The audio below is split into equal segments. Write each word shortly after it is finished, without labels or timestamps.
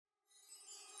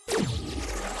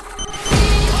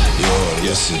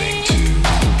listening to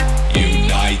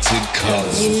United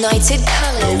Colors. United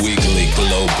Colors. The weekly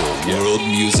global world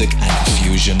music and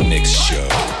fusion mix show.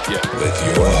 With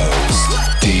your host,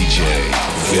 DJ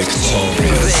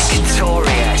Victorious.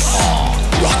 On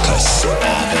Ruckus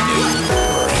Avenue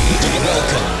Radio.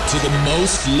 Welcome to the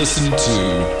most listened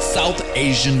to South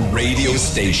Asian radio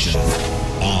station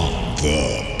on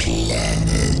the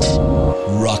planet.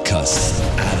 Ruckus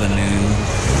Avenue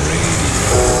Radio.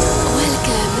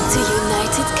 Welcome to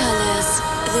United Colors,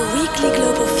 the weekly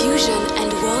global fusion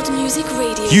and world music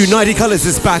radio. United Colors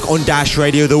is back on Dash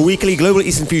Radio, the weekly global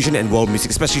Eastern fusion and world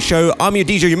music special show. I'm your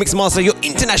DJ, your mix master, your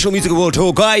international musical world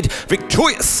tour guide,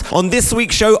 Victorious. On this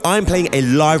week's show, I'm playing a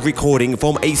live recording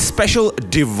from a special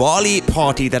Diwali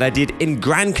party that I did in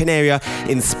Gran Canaria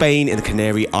in Spain in the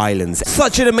Canary Islands.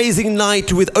 Such an amazing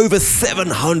night with over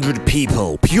 700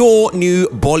 people. Pure new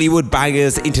Bollywood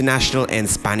bangers, international and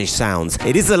Spanish sounds.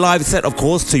 It is a live set, of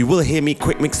course, so you will hear me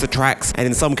quick mix the tracks and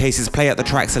in some cases play out the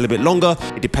tracks a little bit longer.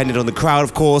 It depended on the crowd,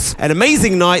 of course. An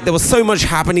amazing night. There was so much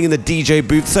happening in the DJ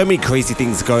booth, so many crazy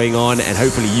things going on, and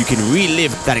hopefully you can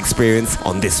relive that experience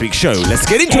on this week's show. Let's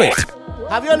get into it.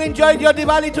 Have you all enjoyed your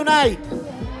Diwali tonight?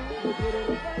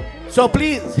 So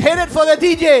please hit it for the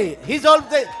DJ. He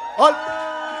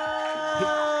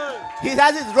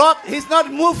has his rock. He's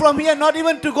not moved from here, not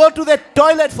even to go to the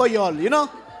toilet for you all, you know.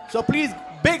 So please,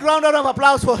 big round of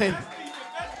applause for him.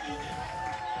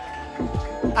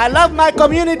 I love my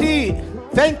community.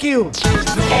 Thank you.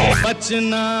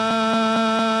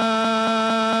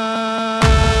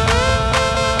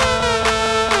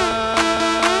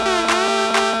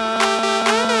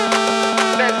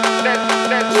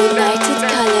 United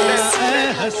Colors.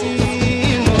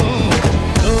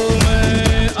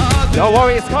 Don't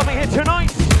worry, it's coming here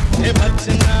tonight.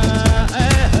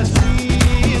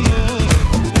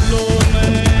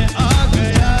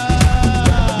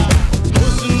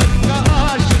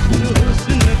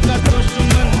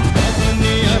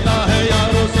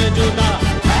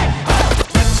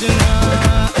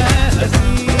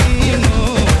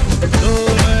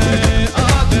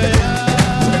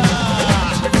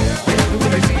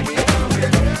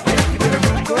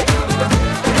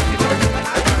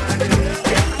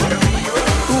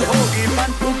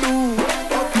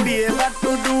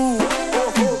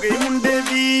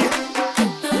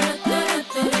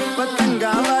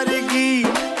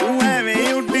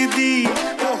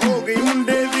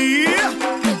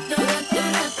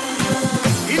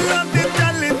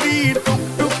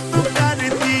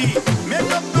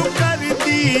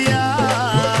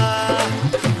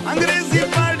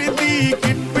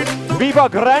 Viva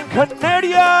Gran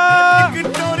Canaria!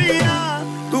 Victoria,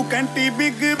 tu canti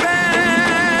Big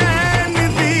Band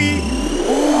di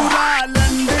pura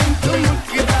London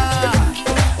tumkda,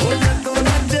 o jadon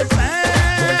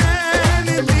Japan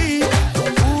di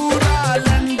pura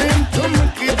London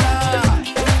tumkda,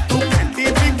 tu canti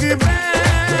Big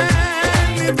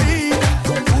Band di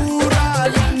pura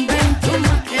London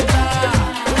tumkda,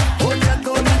 o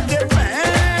jadon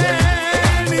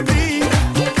Japan di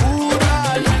pura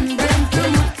London.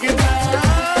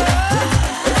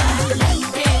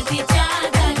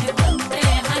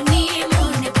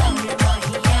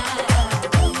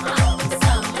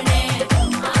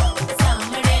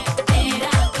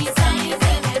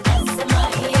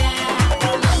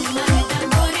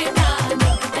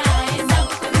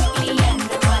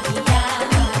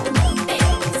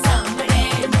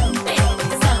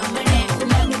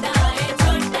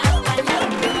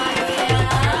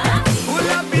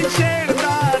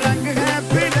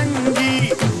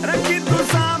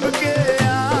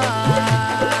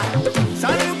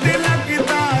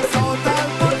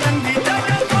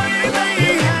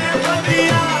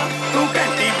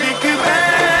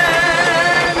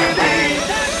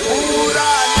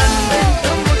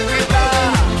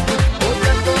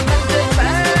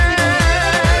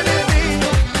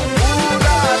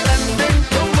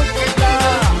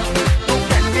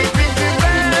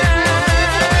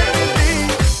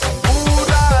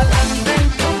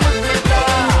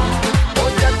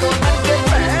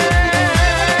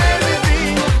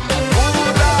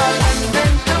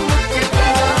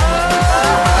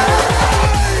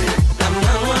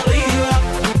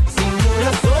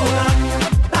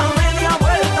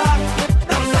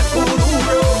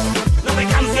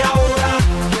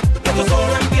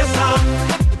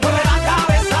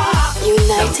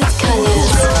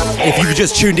 you've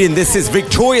just tuned in, this is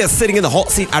Victorious sitting in the hot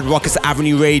seat at Ruckus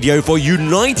Avenue Radio for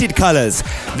United Colours.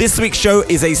 This week's show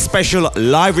is a special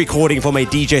live recording from a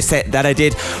DJ set that I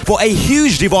did for a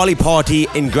huge Diwali party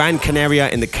in Gran Canaria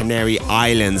in the Canary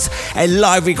Islands. A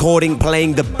live recording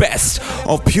playing the best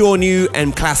of pure new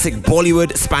and classic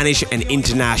Bollywood, Spanish and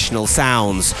international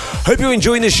sounds. Hope you're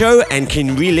enjoying the show and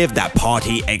can relive that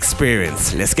party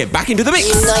experience. Let's get back into the mix.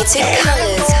 United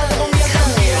Colours.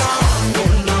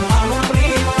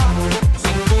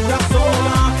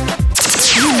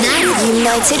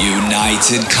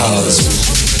 United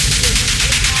Colours.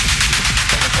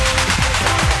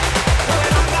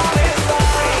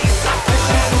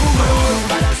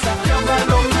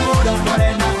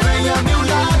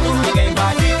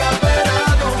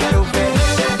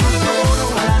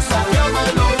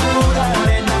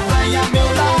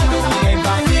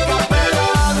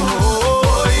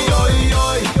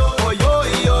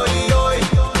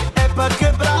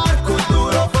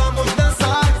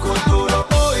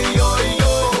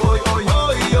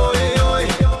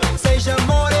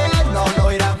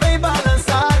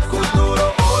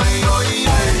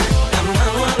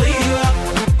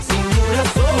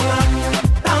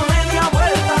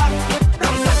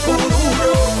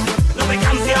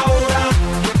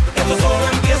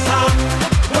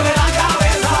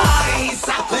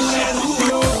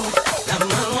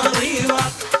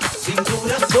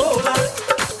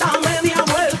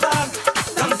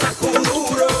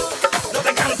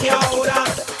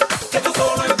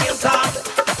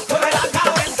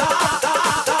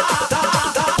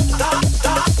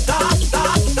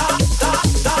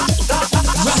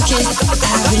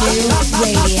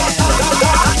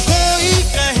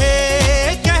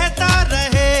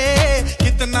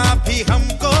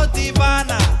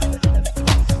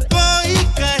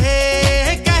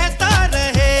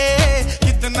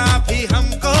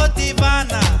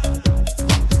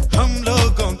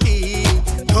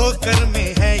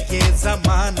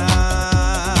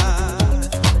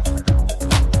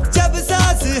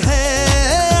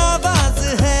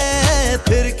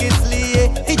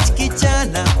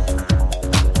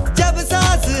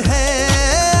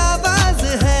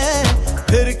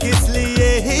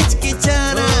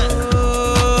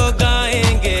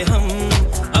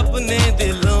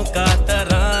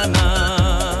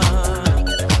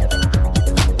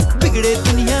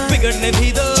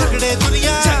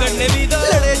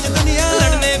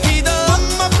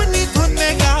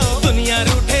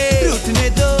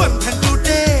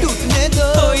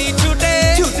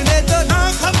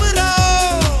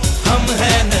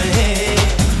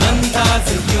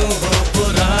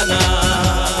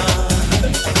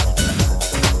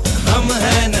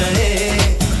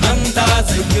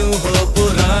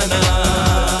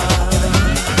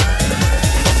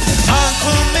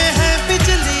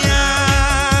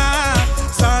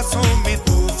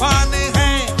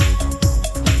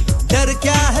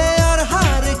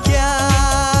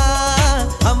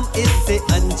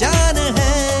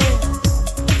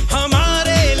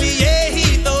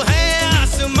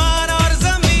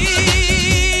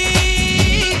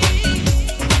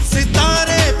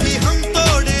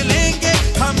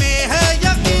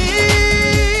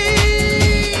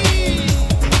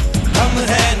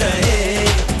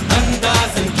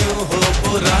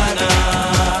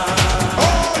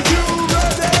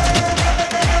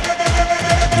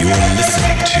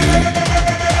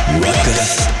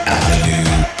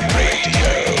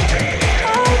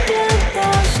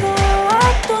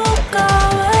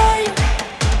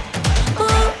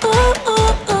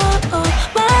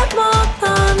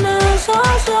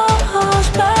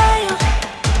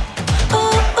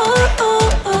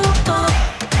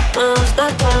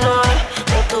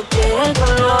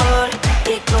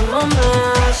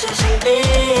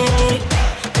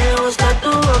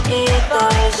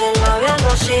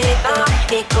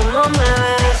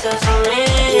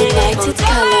 United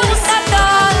Colours.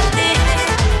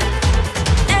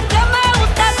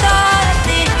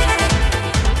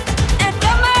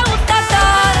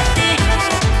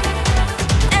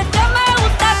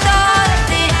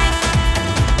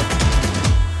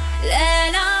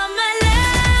 Lena,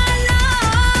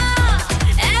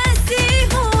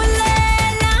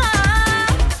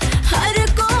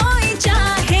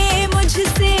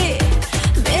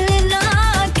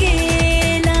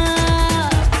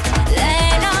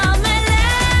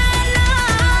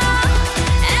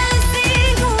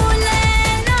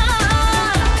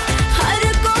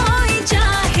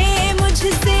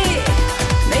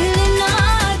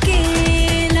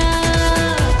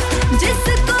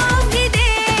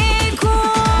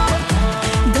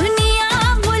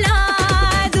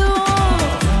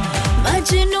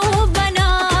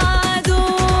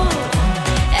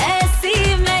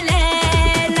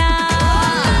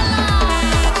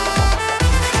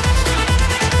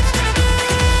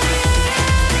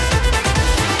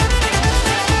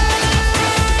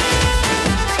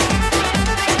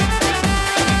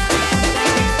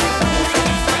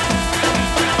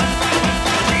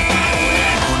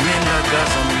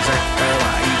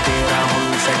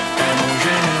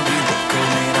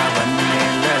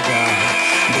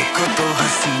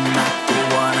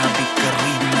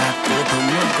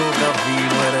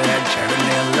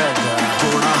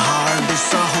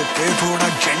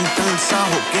 सा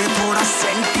होके थोड़ा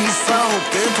senti सा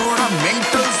होके थोड़ा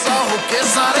mental सा होके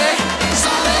सारे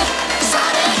सारे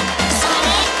सारे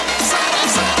सारे सारे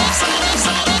सारे सारे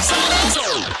सारे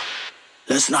सारे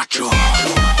let's not joke.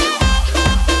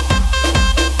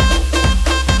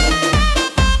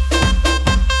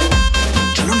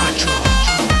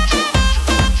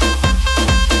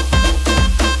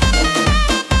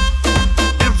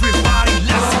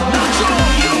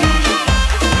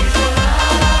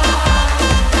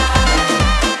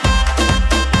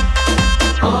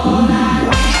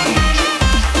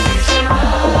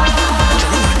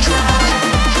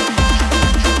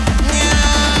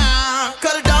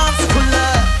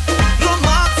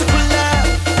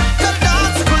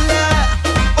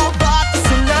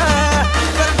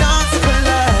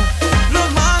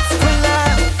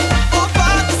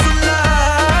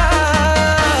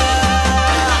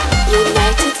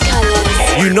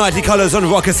 United Colours on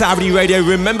Rocker Saturday Radio.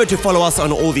 Remember to follow us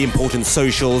on all the important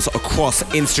socials across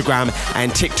Instagram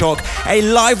and TikTok. A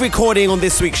live recording on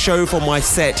this week's show for my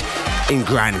set in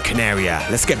Gran Canaria.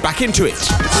 Let's get back into it.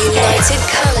 United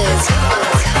Colours.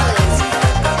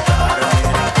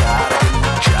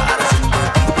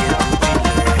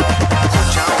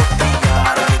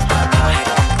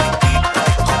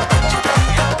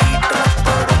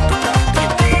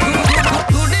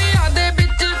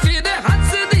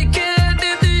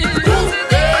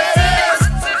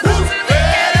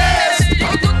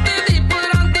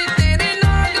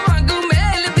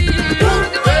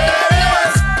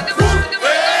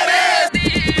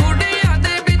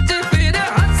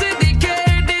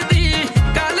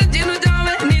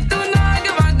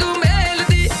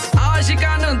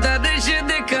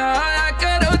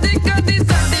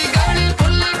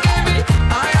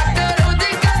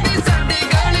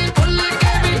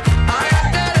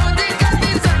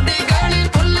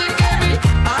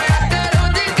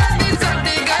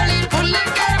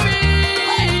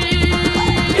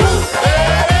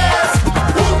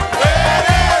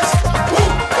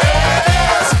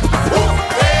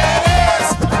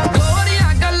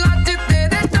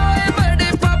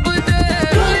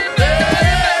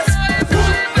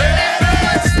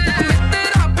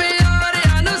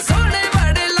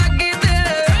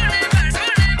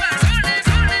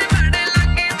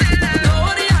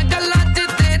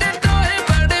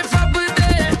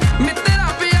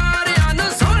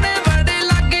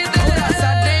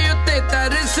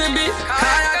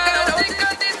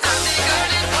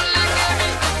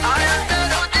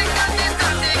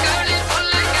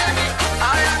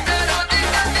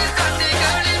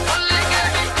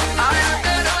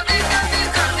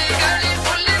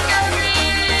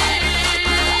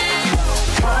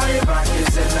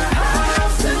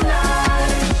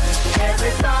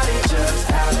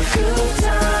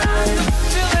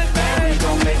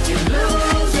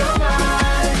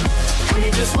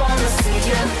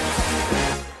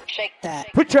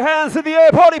 Put your hands in the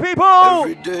air, party people!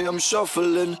 Every day I'm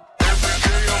shuffling.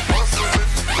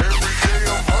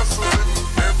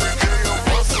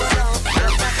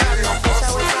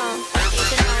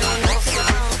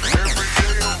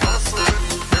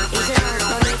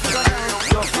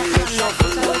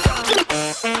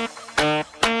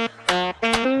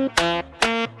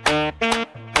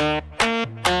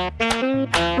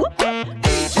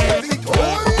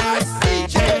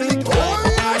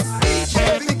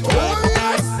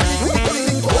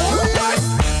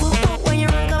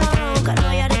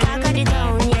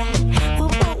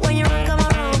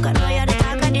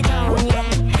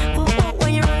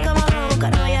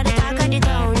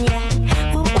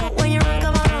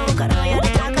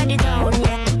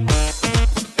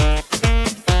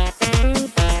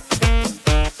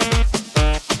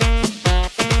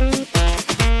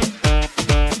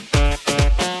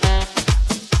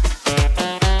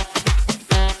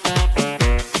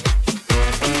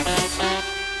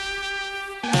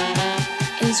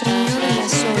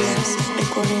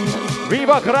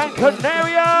 Viva Gran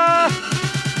Canaria!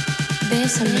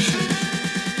 Bésame,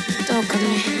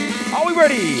 tócame. Are we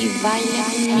ready? Y baila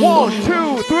conmigo. 1,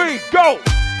 2, 3, go!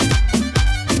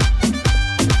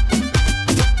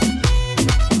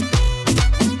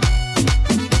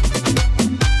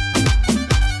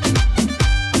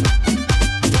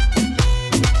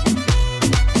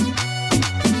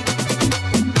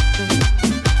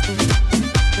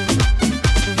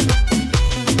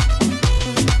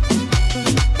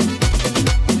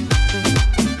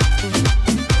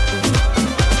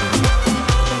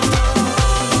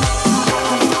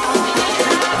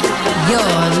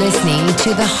 Listening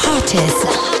to the hottest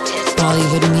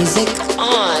Bollywood music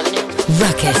on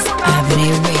Ruckus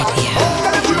Avenue Radio.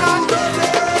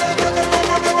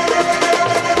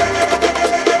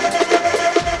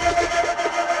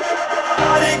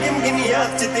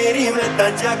 ਤਾਂ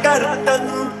ਜਾਗਾ ਰਾਤਾਂ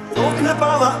ਨੂੰ ਰੋਕ ਨਾ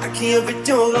ਪਾਵਾਂ ਅੱਖੀਆਂ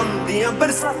ਵਿੱਚੋਂ ਆਉਂਦੀਆਂ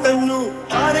ਬਰਸਾਤਾਂ ਨੂੰ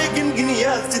ਤਾਰੇ ਗਿਣ ਗਿਣ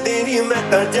ਯਾਦ ਚ ਤੇਰੀ ਮੈਂ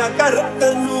ਤਾਂ ਜਾਗਾ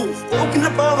ਰਾਤਾਂ ਨੂੰ ਰੋਕ ਨਾ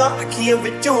ਪਾਵਾਂ ਅੱਖੀਆਂ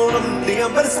ਵਿੱਚੋਂ ਆਉਂਦੀਆਂ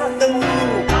ਬਰਸਾਤਾਂ ਨੂੰ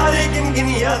ਤਾਰੇ ਗਿਣ ਗਿਣ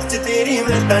ਯਾਦ ਚ ਤੇਰੀ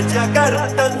ਮੈਂ ਤਾਂ ਜਾਗਾ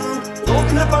ਰਾਤਾਂ ਨੂੰ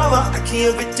ਰੋਕ ਨਾ ਪਾਵਾਂ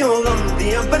ਅੱਖੀਆਂ ਵਿੱਚੋਂ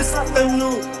ਆਉਂਦੀਆਂ ਬਰਸਾਤਾਂ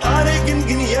ਨੂੰ ਤਾਰੇ ਗਿਣ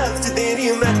ਗਿਣ ਯਾਦ ਚ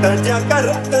ਤੇਰੀ ਮੈਂ ਤਾਂ ਜਾਗਾ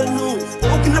ਰਾਤਾਂ ਨੂੰ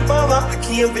ਰੋਕ ਨਾ ਪਾਵਾਂ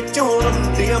ਅੱਖੀਆਂ ਵਿੱਚੋਂ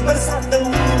ਆਉਂਦੀਆਂ ਬਰਸਾਤਾਂ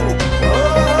ਨੂੰ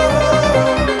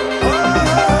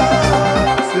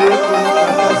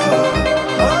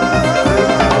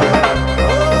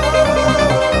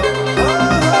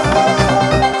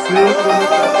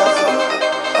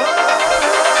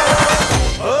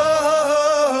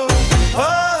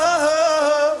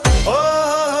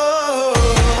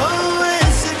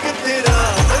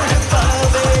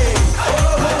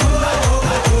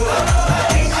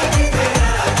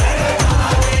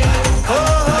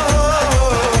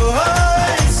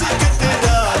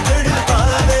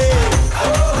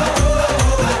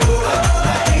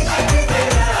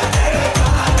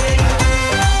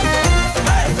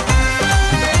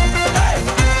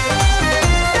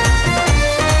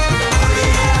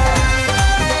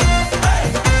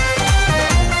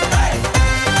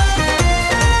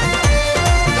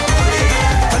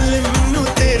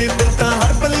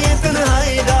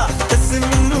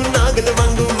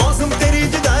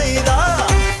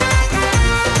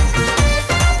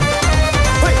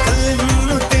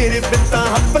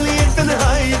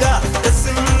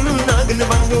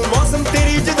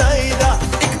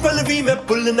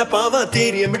ਨਾ ਪਾਵਾਂ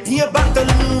ਤੇਰੀਆਂ ਮਿੱਠੀਆਂ ਬਾਤਾਂ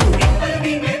ਨੂੰ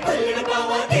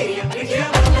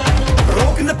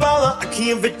ਰੋਕ ਨਾ ਪਾਵਾਂ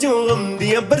ਅੱਖੀਆਂ ਵਿੱਚੋਂ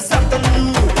ਆਉਂਦੀਆਂ ਬਰਸਾਤਾਂ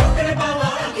ਨੂੰ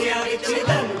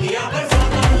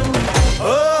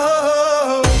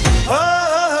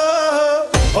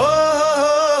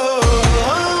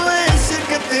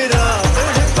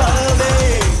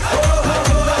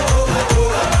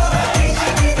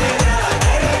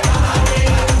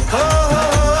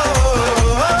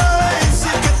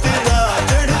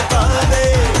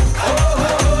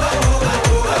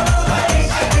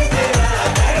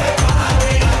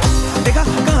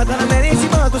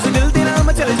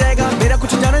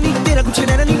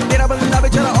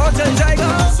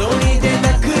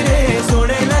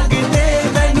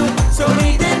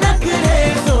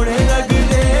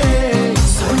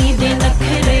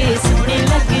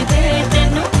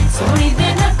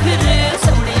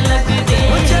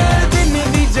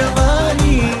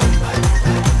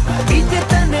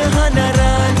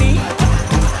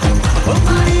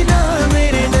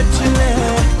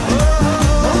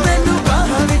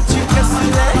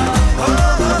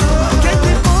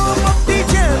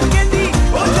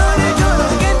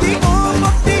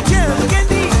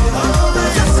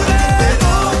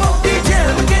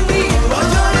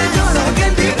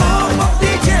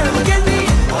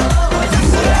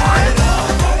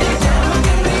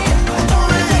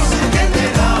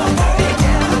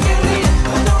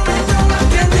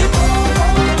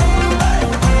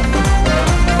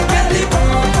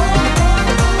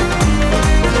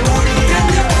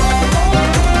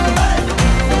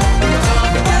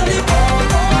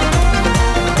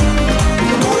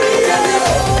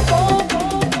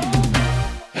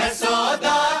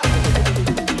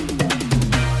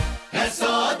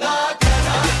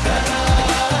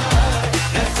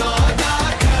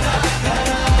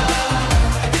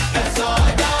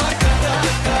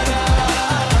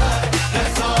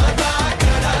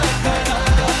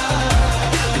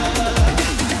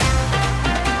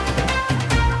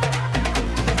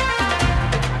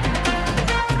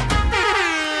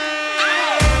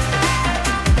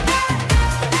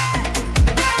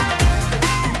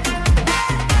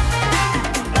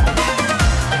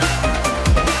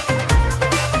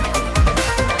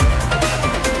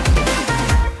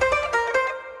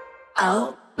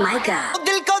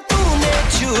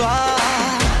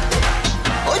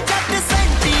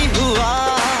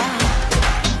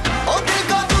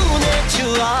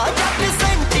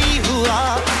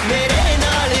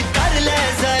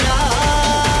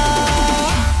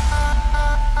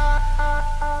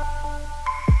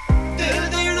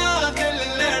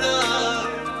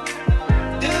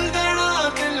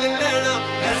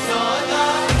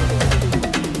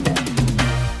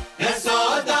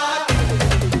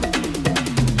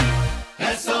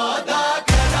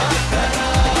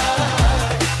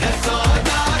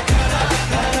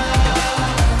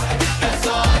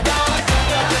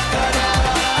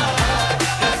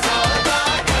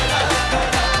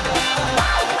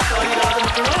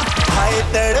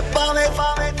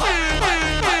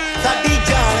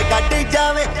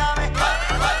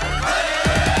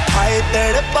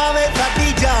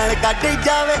ਕੱਢ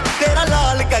ਜਾਵੇ ਤੇਰਾ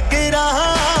ਲਾਲ ਘੱਗਰਾ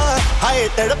ਹਾਏ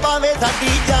ਤੜਪਾਵੇ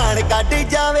ਸਾਡੀ ਜਾਨ ਕੱਢ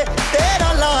ਜਾਵੇ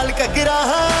ਤੇਰਾ ਲਾਲ ਘੱਗਰਾ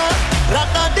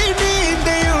ਰਾਤਾਂ ਦੀ ਨੀਂਦ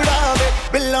ਉਡਾਵੇ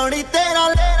ਬਿੱਲੋਣੀ ਤੇਰਾ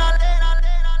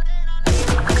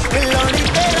ਬਿੱਲੋਣੀ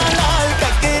ਤੇਰਾ ਲਾਲ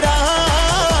ਘੱਗਰਾ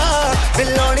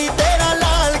ਬਿੱਲੋਣੀ ਤੇਰਾ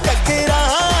ਲਾਲ ਘੱਗਰਾ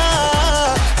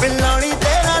ਬਿੱਲੋਣੀ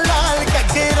ਤੇਰਾ ਲਾਲ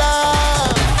ਘੱਗਰਾ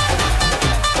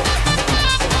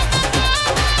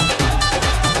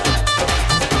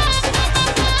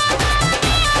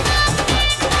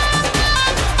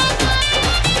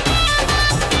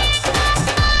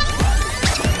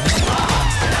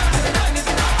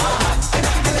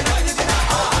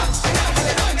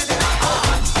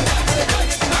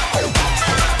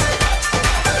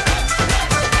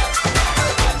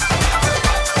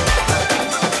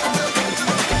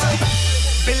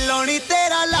ਬਿੱਲੋਣੀ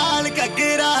ਤੇਰਾ ਲਾਲ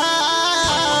ਘੱਗਰਾ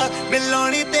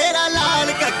ਬਿੱਲੋਣੀ ਤੇਰਾ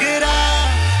ਲਾਲ ਘੱਗਰਾ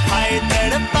ਹਾਏ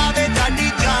ਤੜਪਾਵੇ ਸਾਡੀ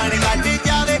ਜਾਨ ਕੱਢ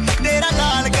ਜਾਵੇ ਤੇਰਾ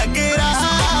ਲਾਲ ਘੱਗਰਾ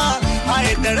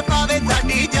ਹਾਏ ਤੜਪਾਵੇ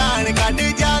ਸਾਡੀ ਜਾਨ ਕੱਢ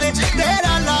ਜਾਵੇ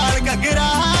ਤੇਰਾ ਲਾਲ ਘੱਗਰਾ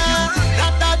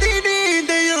ਰਾਤਾਂ ਦੀ ਨੀਂਦ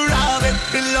ਉਡਾਵੇ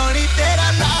ਬਿੱਲੋਣੀ ਤੇਰਾ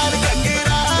ਲਾਲ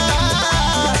ਘੱਗਰਾ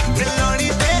ਬਿੱਲੋਣੀ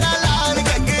ਤੇਰਾ ਲਾਲ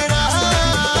ਘੱਗਰਾ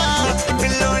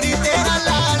ਬਿੱਲੋਣੀ ਤੇਰਾ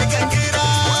ਲਾਲ ਘੱਗਰਾ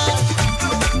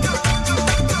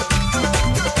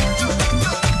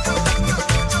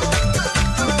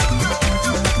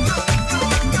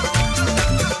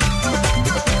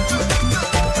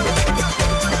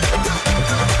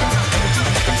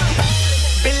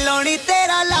ਬਿੱਲੋਣੀ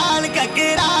ਤੇਰਾ ਲਾਲ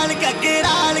ਘੱਗਰਾ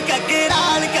ਘੱਗਰਾ ਘੱਗਰਾ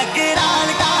ਘੱਗਰਾ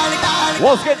ਲਾਲ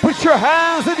Once again, put your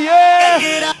hands in the air.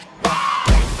 ਘੱਗਰਾ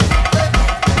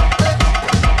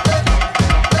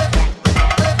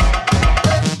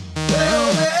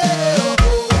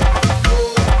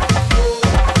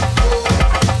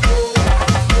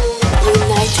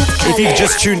If you've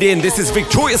just tuned in, this is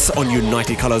Victorious on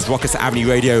United Colours Rockers Avenue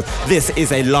Radio. This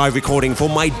is a live recording for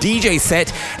my DJ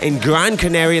set in Gran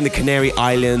Canaria in the Canary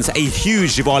Islands. A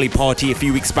huge Diwali party a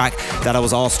few weeks back that I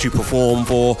was asked to perform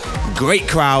for. Great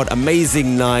crowd,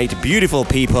 amazing night, beautiful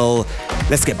people.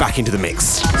 Let's get back into the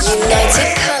mix.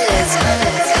 United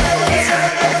Colours.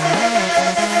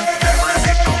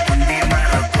 दरवाजे को कुंडी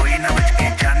मारो कोई ना बच के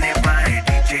जाने पाए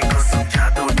डीजे को समझा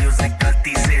दो म्यूजिक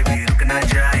गलती से भी रुक ना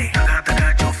जाए धगा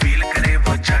धगा जो फील करे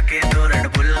वो जाके दो रेड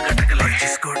बुल गटक ले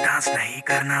जिसको डांस नहीं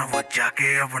करना वो जाके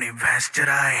अपनी भैंस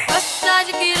चराए बस आज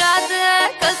की रात है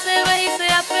कल से वही से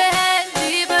अपे है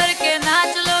जी भर के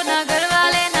नाच लो ना घर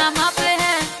वाले ना मापे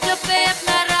हैं जो पे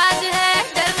अपना राज है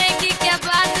डरने की क्या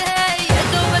बात है ये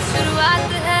तो बस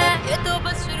शुरुआत है ये तो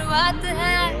बस शुरुआत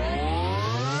है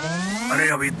अरे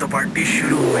अभी तो पार्टी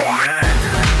शुरू हुई है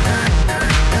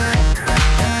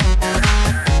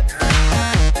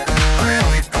अरे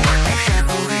अभी तो पार्टी शुरू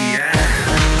हुई है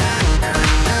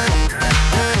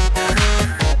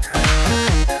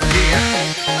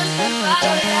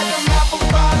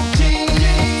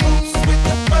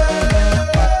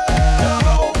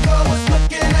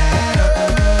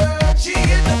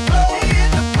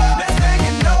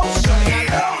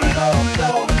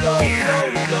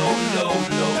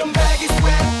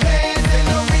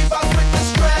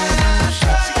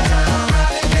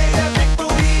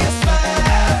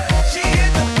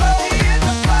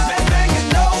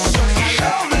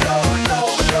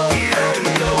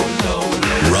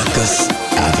Ruckus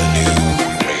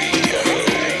Avenue.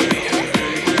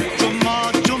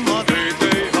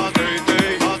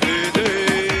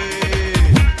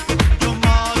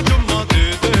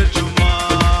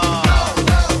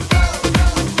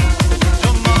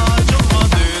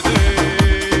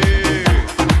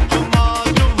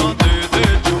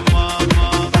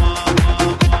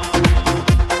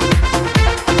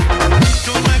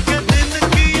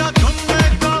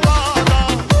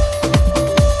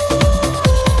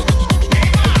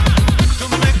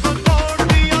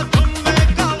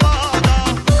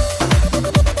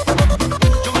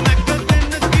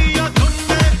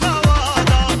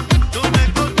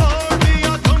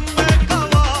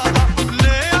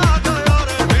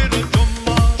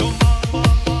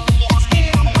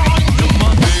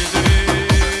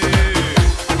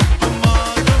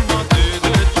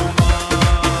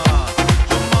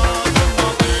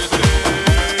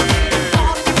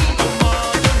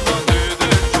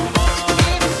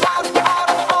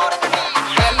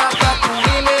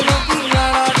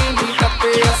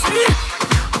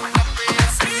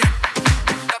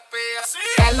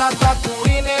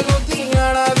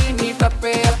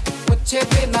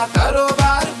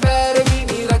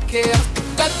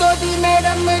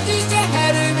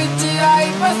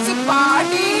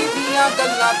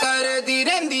 ਗੱਲਾਂ ਕਰਦੀ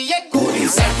ਰਹਿੰਦੀ ਏ ਕੁੜੀ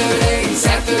ਸੈਟਰਡੇ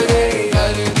ਸੈਟਰਡੇ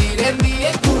ਕਰਦੀ ਰਹਿੰਦੀ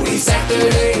ਏ ਕੁੜੀ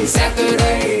Saturday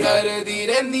Saturday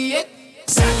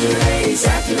Saturday,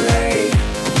 Saturday.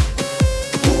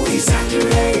 Booty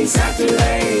Saturday,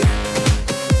 Saturday.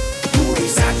 Booty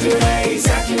Saturday,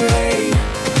 Saturday.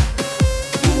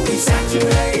 Booty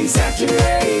Saturday,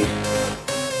 Saturday.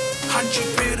 हाँ जी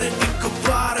फिर एक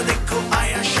बार देखो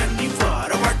आया शनिवार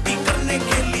पार्टी करने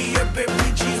के लिए बेबी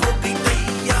जी हो गई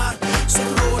तैयार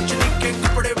सरोजनी के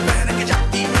कपड़े पहन के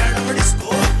जाती मैडम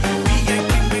डिस्को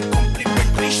वीआईपी में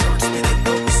कॉम्प्लीमेंट्री शॉट्स भी दे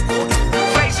दो इसको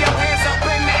raise your hands up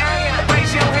in the air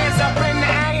raise your hands up in the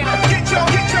air get your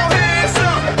hands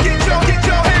up get your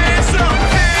hands up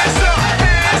hands up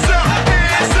hands up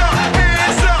hands up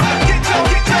hands up get your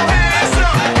hands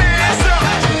up hands up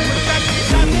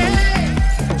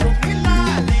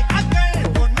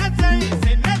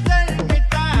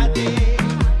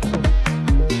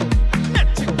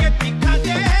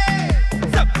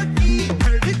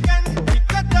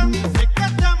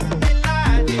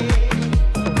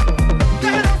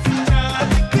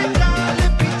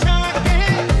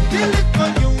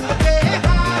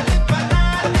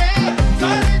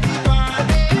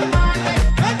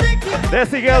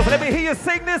Desi girls, let me hear you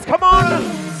sing this. Come on.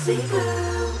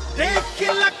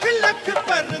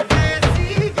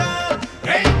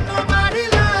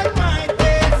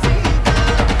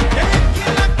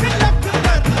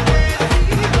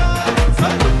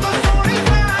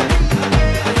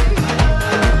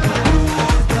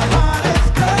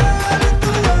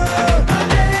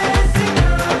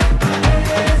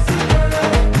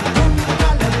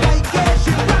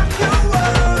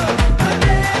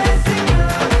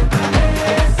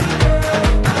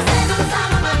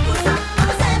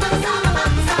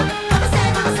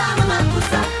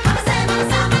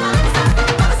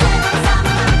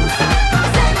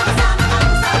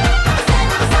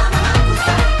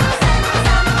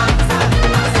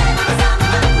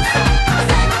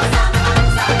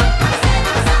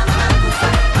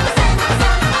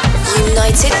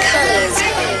 United Colors.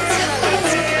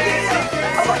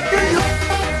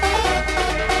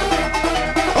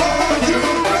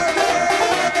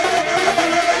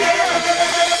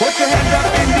 Put your hands up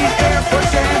in the air, put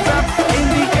your hands up in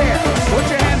the air. Put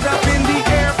your hands up in the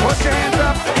air, put your hands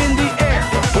up in the air.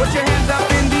 Put your hands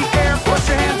up in the air, put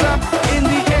your hands up in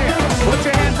the air. Put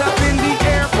your hands up in the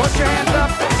air, put your hands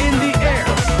up in the air.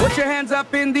 Put your hands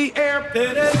up in the air.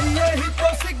 तेरे लिए ही तो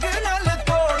signal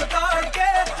तोड़ ताड़ के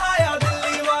आया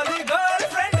दिल्ली वाली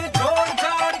girlfriend छोड़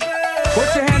छाड़ के. Put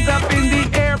your hands up in the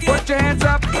air, put your hands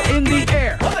up in the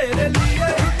air. तेरे लिए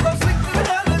ही तो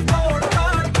सिग्नल तोड़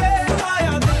ताड़ के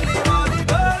आया दिल्ली वाली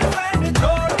गर्लफ्रेंड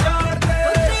छोड़ छाड़ के.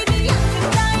 तेरी आँख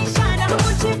का इशारा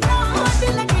मुझे बहुत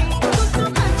लगे तू तो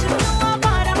मजनू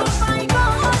आवारा माय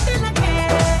गॉड लगे.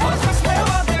 और सस्ते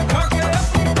वादे खा के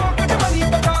अपनी पॉकेट मनी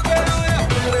बचा के आया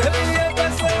तेरे लिए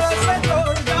पैसे वैसे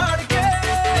जोड़ जाड़ के.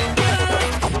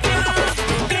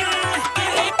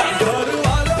 घर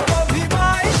वालों को भी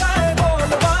माइशा है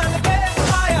बोल बाल के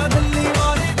आया दिल्ली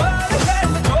वाली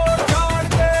गर्लफ्रेंड छोड़ छाड़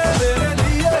के. तेरे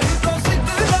लिए ही तो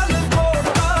सिग्नल तोड़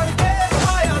ताड़ के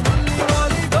आया दिल्ली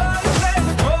वाली गर्लफ्रेंड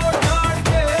छोड़ छाड़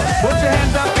के. Put your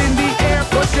hands up in the air,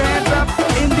 put your hands up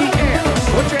in the air.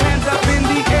 Put your hands up in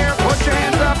the air, put your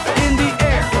hands up in the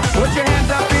air. Put your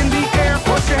hands up in the air,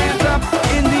 put your hands up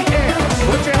in the air.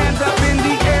 Put your hands up in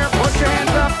the air, put your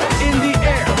hands up in the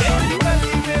air.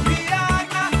 गली में भी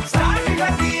आना start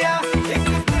कर दिया एक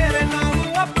तेरे नाम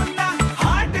अपना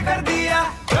हार्ट कर दिया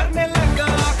करने लगा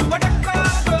आँख मटका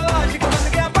तो आशिक बन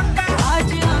गया पक्का. आज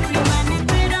अभी मैंने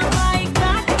तेरा बाई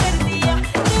काट कर दिया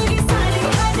तेरी सारी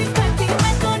हरकतें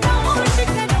मैं तो नोट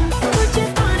करूं तुझे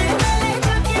थाने में ले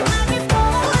जाके मैं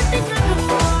रिपोर्ट करूं.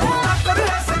 कर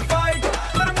ऐसे फाइट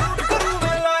पर मूड करूं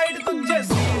मैं लाइट तुझे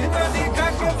सीन में दिखा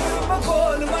के फिल्म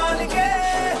गोलमाल के.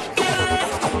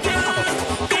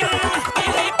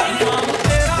 नाम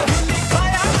तेरा भी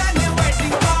लिखाया मैंने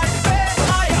वेडिंग कार्ड पे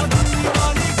आया दिल्ली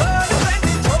वाली गर्लफ्रेंड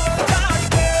छोड़ छाड़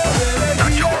के. तेरे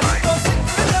लिए तो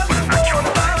सिग्नल तोड़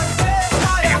ताड़ के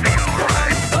आया दिल्ली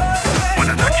वाली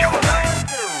गर्लफ्रेंड छोड़ छाड़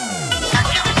के.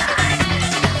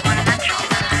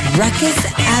 Ruckus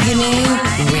Avenue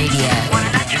Radio.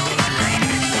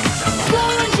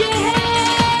 गूंजे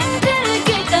हैं दिल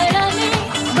के तराने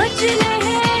बजने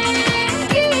हैं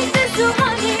गीत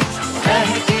सुहाने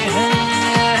कहते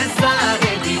हैं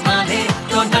सारे दीवाने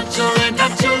तो नचो ले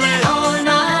all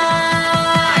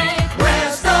night.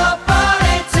 Where's the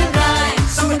party tonight?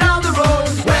 Somewhere down the road.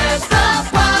 Where's the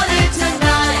party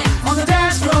tonight? On the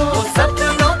dance floor. वो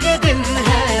सपनों के दिन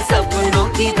है सपनों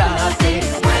की रातें.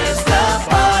 Where's the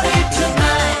party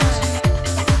tonight?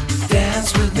 Dance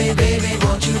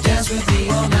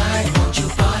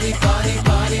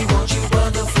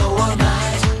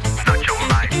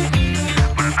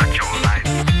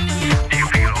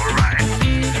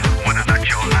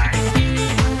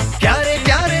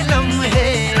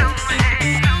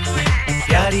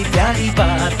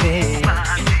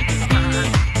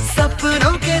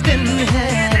दिन है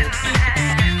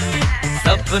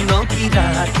सपनों की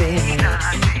रातें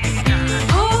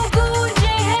हो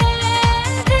गूंजे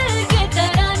हैं दिल के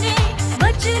तराने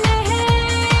मचले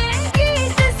हैं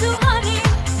गीत सुहाने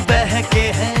बहके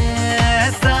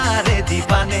हैं सारे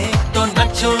दीवाने तो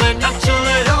नचो नचो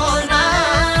all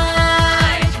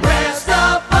night Where's the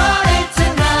party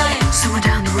tonight? Somewhere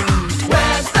down the road.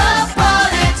 Where's the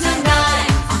party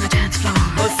tonight? On the dance floor.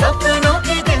 वो सपनों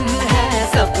के दिन है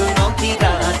सपनों की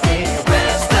रातें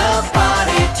Where's the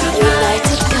party tonight?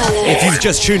 United Colors. If you've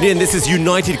just tuned in, this is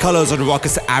United Colors on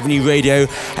Ruckus Avenue Radio,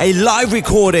 a live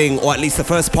recording, or at least the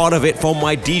first part of it, from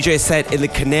my DJ set in the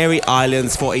Canary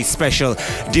Islands for a special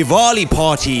Diwali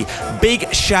party.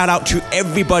 Big shout out to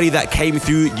everybody that came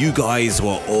through. You guys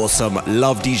were awesome.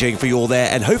 Love DJing for you all there,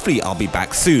 and hopefully I'll be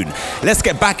back soon. Let's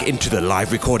get back into the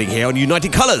live recording here on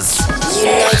United Colors.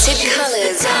 United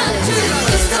Colors.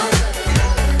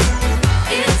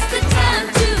 It's the time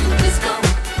to disco.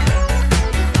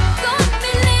 Don't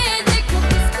believe it,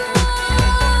 disco.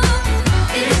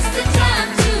 It's the time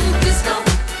to disco.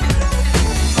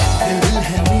 दिल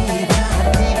है मेरा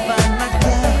दीवाना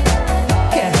क्या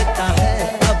कहता है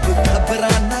अब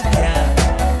घबराना क्या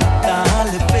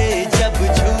ताल पे जब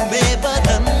झूमे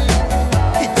बदन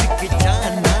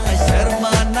हिचकिचाना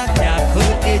शर्माना क्या खुल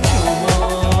के झूमो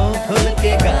खुल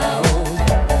के गाओ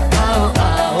आओ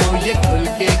आओ ये खुल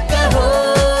के कहो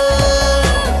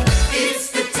It's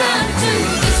the time to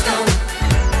disco.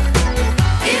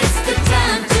 It's the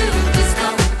time to disco.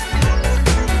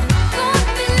 Don't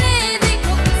believe it,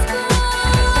 disco.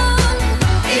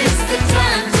 It's the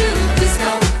time to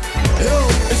disco. Yo,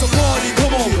 it's a party,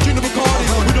 come on, drink the Bacardi.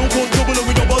 We don't cause trouble and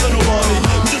we don't bother nobody.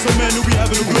 We just a man who be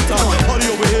having a good time. Party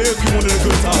over here if you wanted a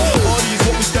good time. Party is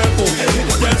what we stand for. Hit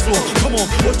the dance floor, come on,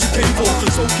 what you came for.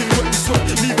 Soaking wet and sweat,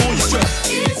 leave all your stress.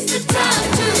 It's the time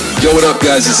to Yo, what up,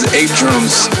 guys? This is Ape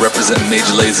Drums representing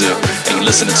Major Lazer, and you're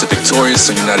listening to Victorious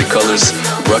on United Colors,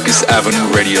 Ruckus Avenue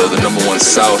Radio, the #1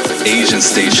 South Asian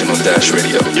station on Dash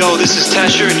Radio. Yo, this is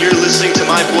Tasher, and you're listening to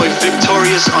my boy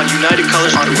Victorious on United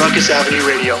Colors on Ruckus Avenue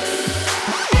Radio.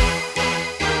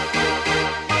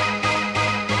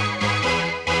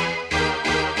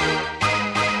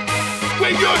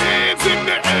 Wave your hands in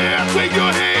the air, wave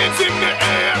your hands in the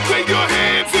air, wave your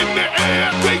hands in the air,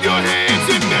 wave your hands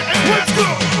in the air. Let's go!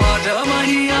 आजा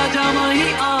माही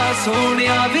आ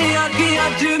सोनिया वे आके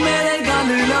आज मेरे गल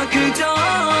लग जा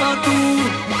तू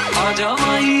आजा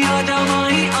माही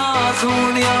आ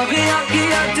सोनिया वे आके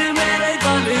आज मेरे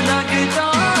गल लग जा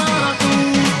तू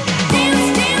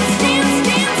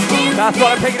That's why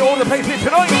I'm taking all the places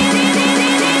tonight.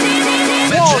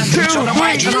 1, 2,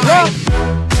 3, go!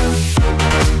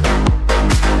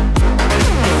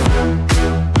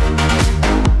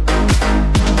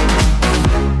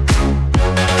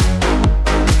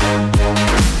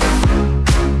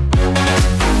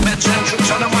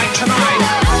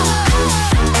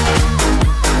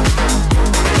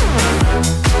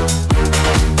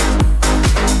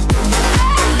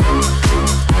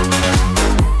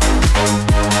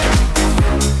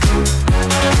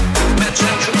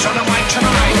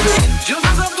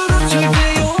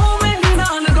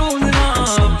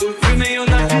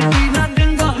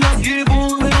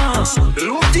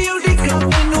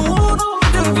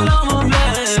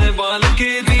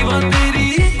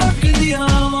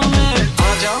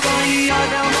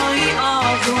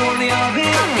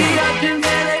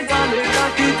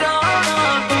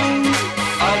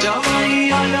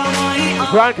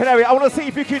 Grand Canary, I want to see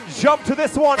if you can jump to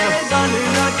this one. 1,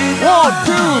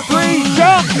 2, 3,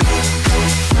 jump!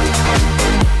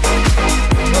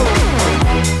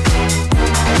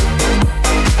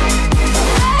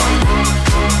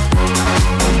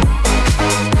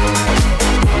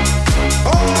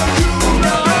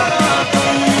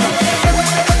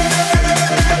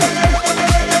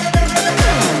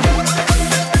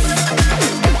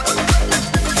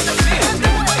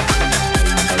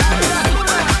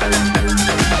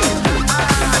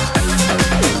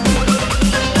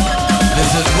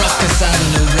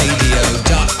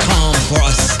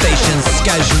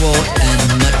 Schedule and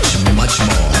much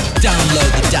more.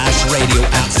 Download the Dash Radio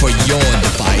app for your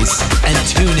device and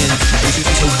tune in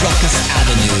to Ruckus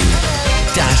Avenue,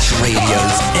 Dash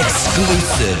Radio's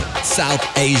exclusive South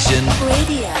Asian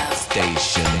Radio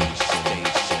station.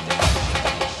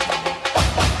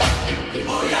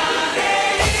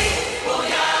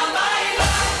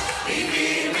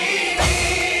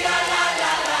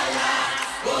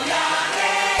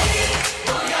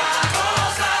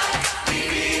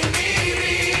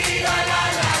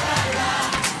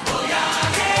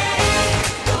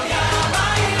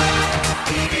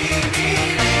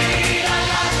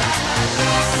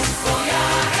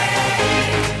 Yeah.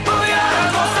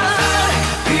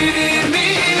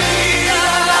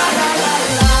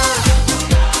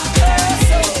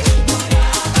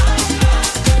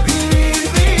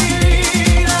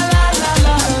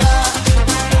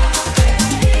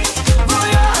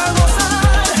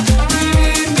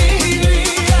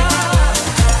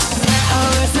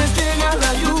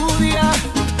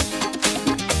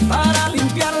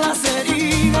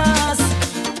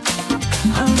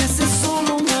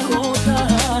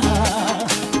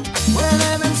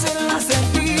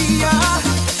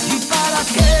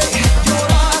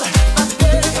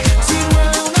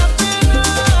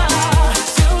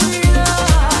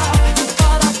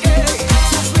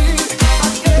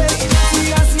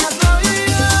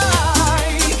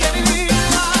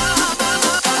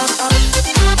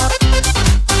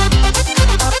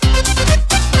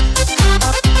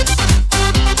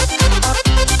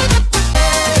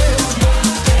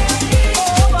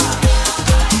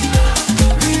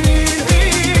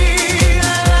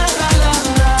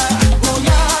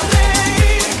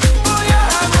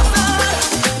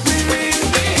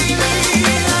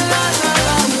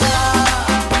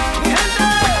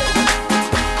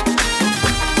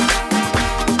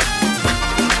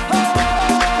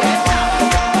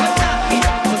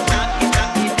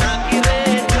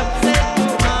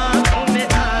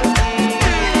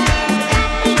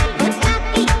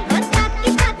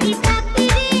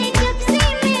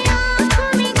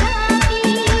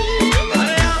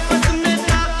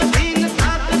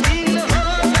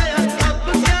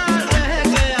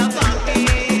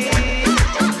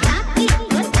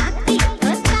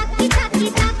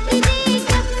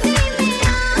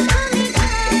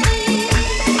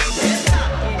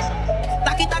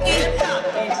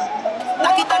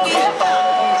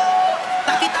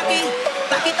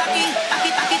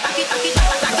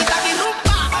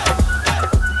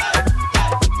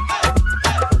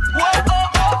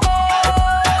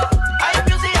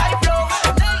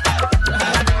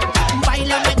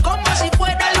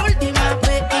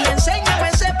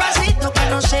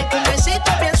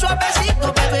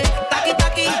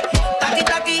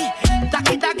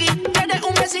 Kentucky. Quieres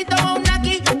un besito o un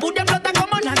aquí. Pura flota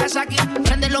como Nagasaki.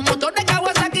 Prende los motores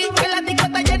Kawasaki. Que la disco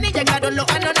está llena y llegaron los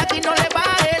Anunnaki. No le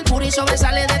baje. El puri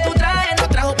sobresale de tu traje. No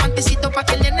trajo panticito pa'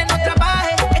 que el nene no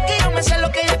trabaje. Es que yo me sé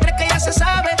lo que ella cree que ya se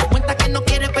sabe. Cuenta que no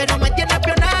quiere pero me tiene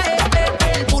espionaje.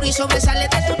 El puri sobresale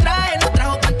de tu traje. No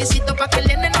trajo panticito pa' que el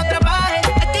nene no trabaje.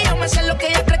 Es que yo me sé lo que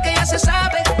ella cree que ya se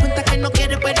sabe. Cuenta que no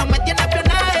quiere pero me tiene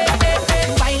espionaje.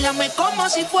 Báilame como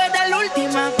si fuera la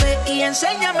última vez y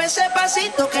enséñame ese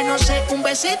pasito que no sé, un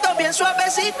besito bien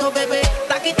suavecito, bebé.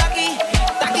 Taqui, taqui,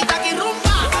 taqui, taqui,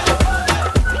 rumba.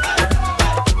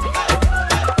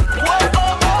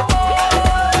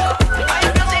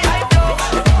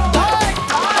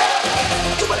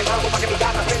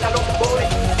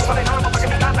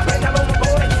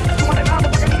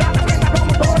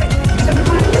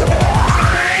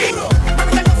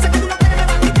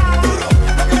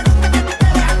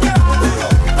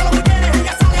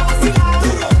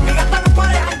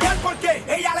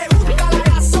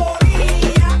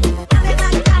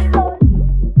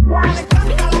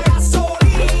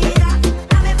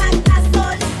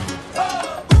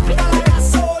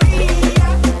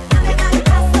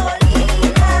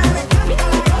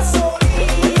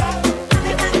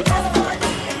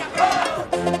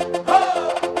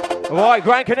 Alright,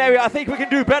 Gran Canaria, I think we can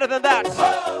do better than that.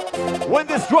 When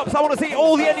this drops, I want to see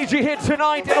all the energy here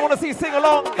tonight, and I want to see sing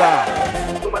along.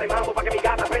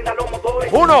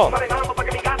 Uno,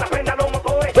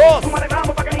 dos,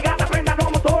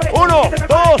 uno,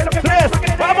 dos, tres,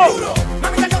 vamos.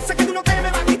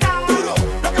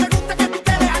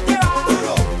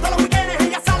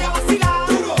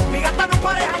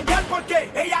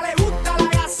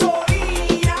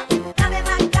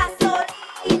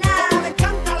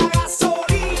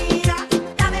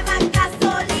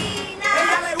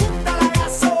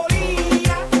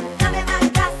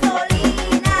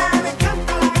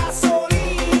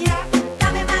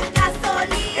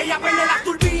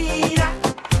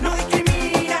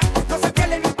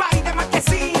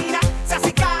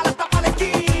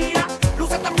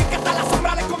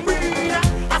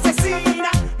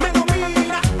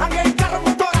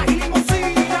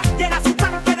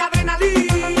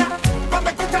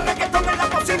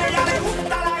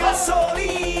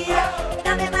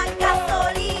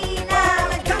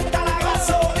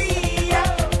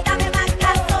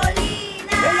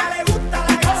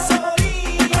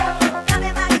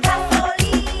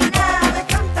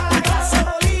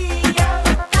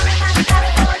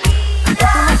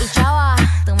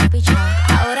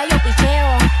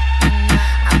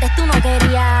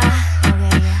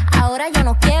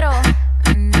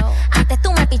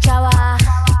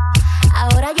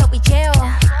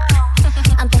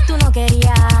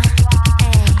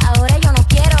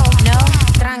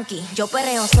 Yo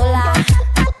perreo sola.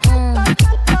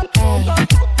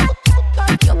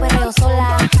 Yo perreo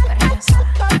sola.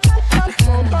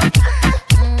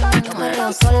 Yo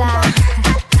perreo sola.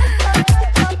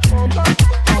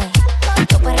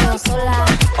 Yo perreo sola.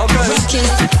 Ruckus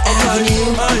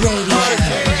Avenue Radio.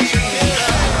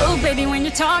 Oh, baby, when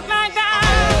you talk like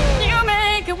that, you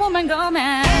make a woman go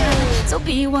mad. So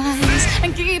be wise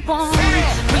and keep on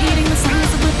reading the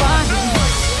signs of the body.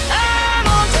 I'm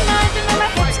on tonight and my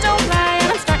hips don't lie,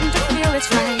 and I'm starting to feel it's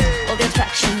right. All the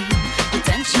attraction, the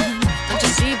tension. Don't you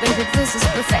see, baby, this is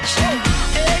perfection.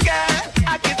 Hey girl,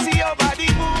 I can see your body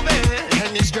moving,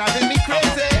 and it's driving me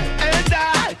crazy. And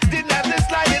I didn't have the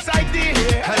slightest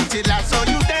idea until I saw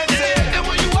you dancing. And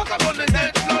when you walk up on the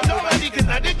dance floor, nobody can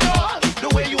ignore the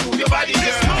way you move your body,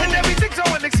 girl. And everything's so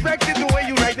unexpected, the way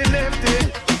you right and left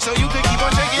it. So you can keep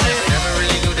on shaking it. Never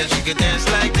really knew that you could dance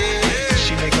like this.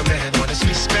 She make a man wanna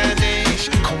speak Spanish.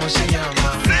 Como se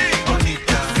llama?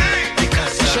 Bonita.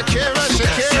 Shakira,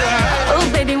 Shakira. Oh,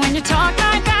 baby, when you talk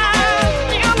like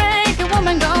that, you make a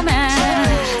woman go mad.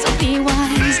 So be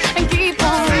wise and keep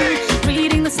on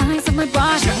reading the signs of my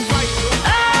body.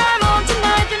 I'm on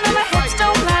tonight, you know my hips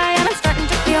don't lie, and I'm starting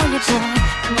to feel your joy.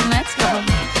 Come on, let's go,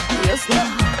 real slow.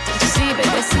 Don't you see,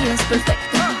 baby, see us perfect.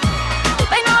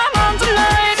 They know I'm on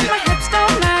tonight, and my hips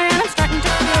don't lie, and I'm starting to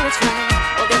feel it's right.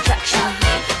 All the attraction,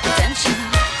 the tension.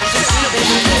 Don't you see,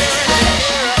 baby, this is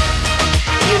perfection.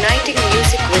 Uniting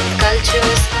music with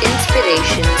cultures,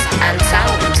 inspirations, and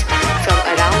sounds from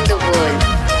around the world.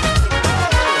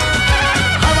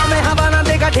 हवा में हवा ना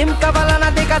देखा, ढिमका वाला ना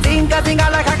देखा, scene का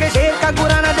सिंगाला खा के शेर का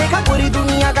गुरा ना देखा, पूरी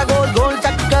दुनिया का गोल गोल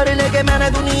चक्कर लेके मैंने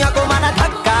दुनिया को मारा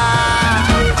धक्का.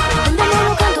 Andiamo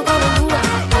lo canto con locura.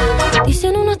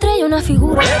 Dicen una estrella, una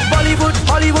figura. Bollywood,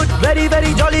 Hollywood, very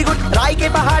very jolly good. राय के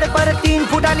पहाड़ पर 3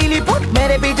 फुटा लीली फुट.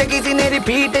 मेरे पीछे किसी ने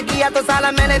रिपीट किया तो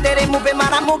साला मैंने तेरे मुंह पे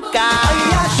मारा मुक्का.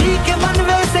 अय्याशी के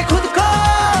मनवे से खुद को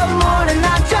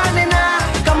मोड़ना जानना.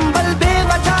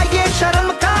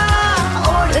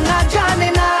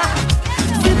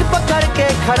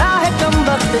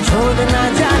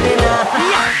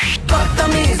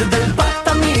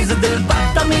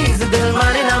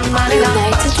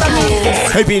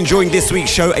 Hope you're enjoying this week's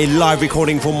show, a live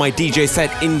recording from my DJ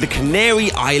set in the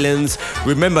Canary Islands.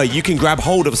 Remember, you can grab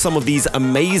hold of some of these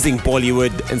amazing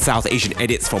Bollywood and South Asian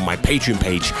edits from my Patreon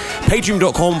page,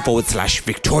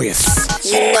 patreon.com/victorious.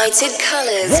 United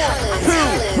Colors. 1, 2,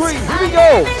 3, here we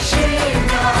go.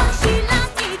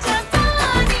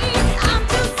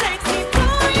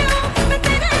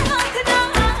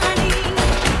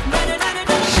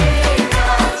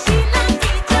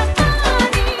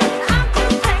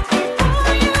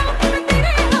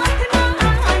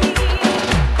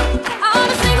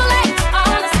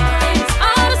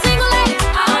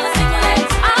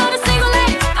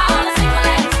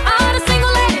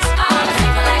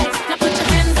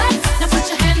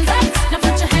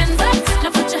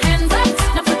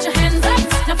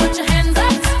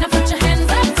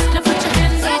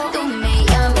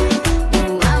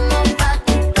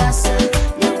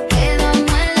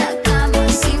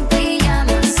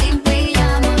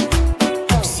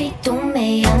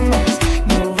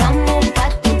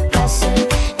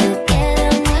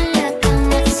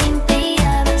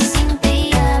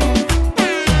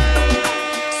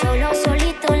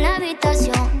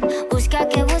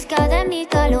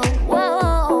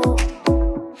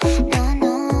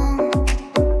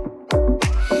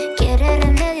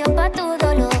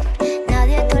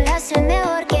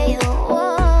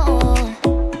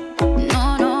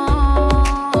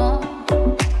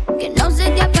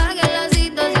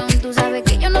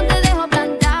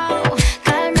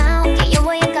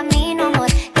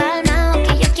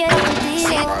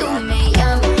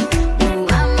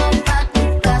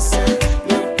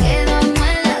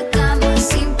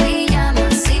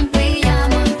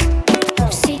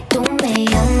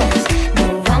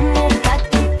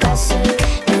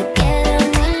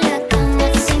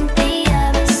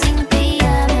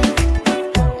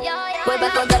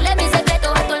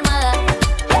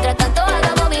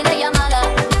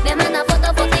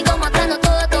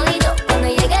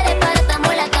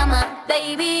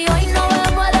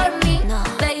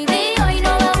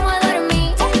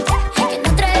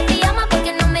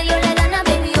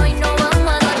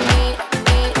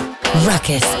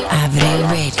 Ruckus Avenue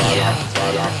Radio.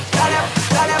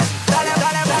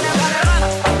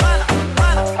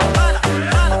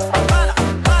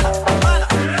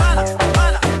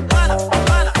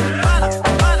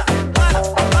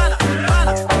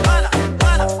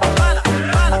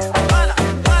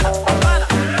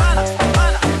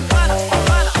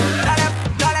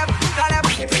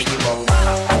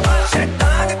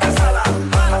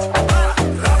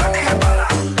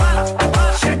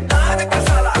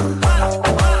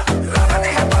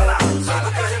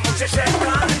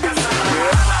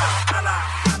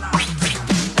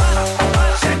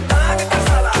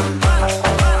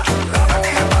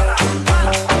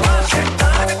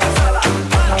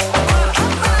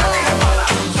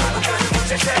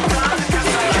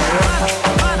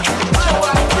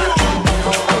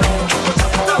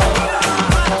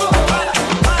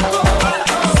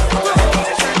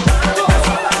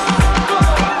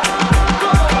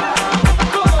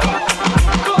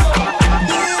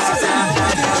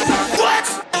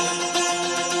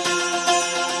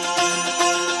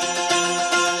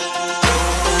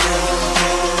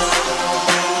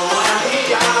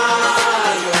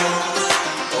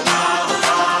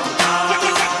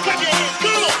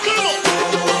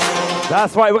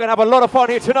 That's right, we're going to have a lot of fun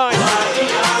here tonight.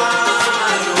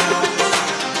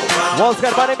 Once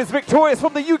again, my name is Victorious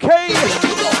from the UK.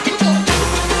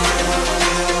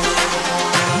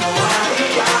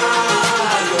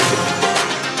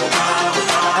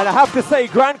 And I have to say,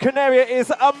 Gran Canaria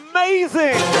is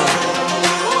amazing.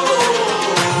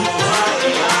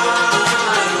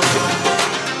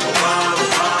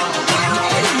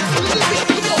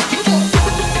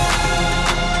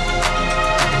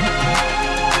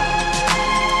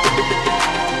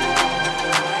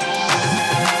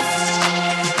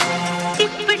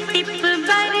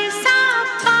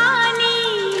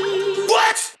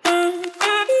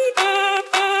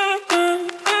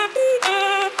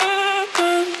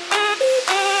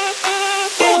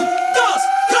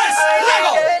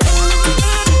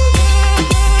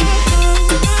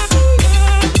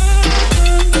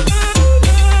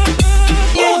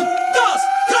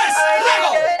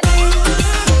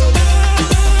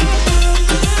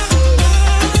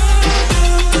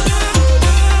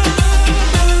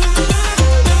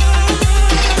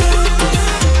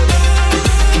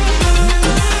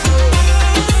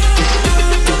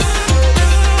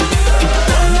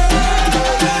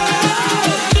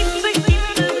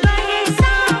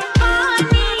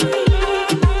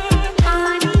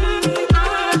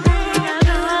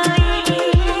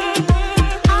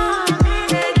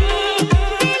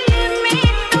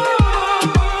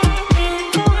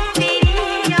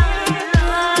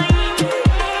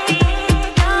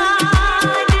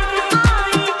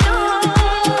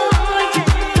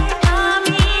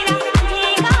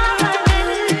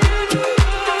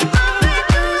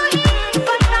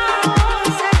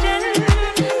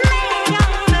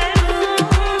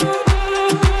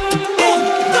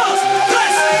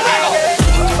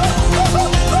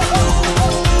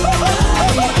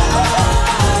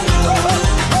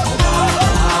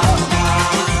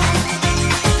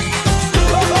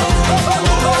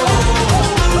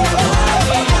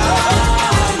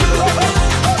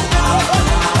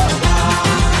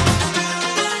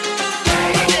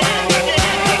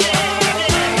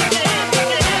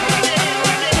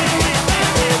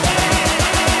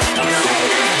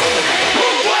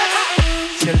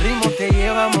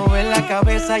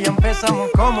 cabeza y empezamos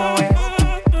como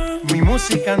es. Mi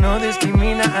música no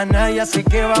discrimina a nadie, así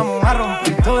que vamos a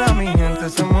romper. Toda mi gente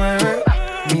se mueve,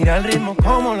 mira el ritmo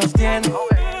como los tiene.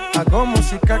 Hago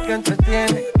música que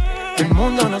entretiene. El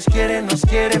mundo nos quiere,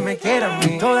 me quiere a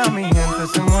mí. Toda mi gente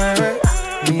se mueve,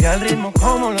 mira el ritmo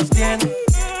como los tiene.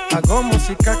 Hago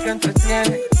música que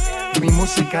entretiene. Mi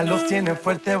música los tiene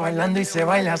fuerte bailando y se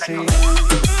baila así.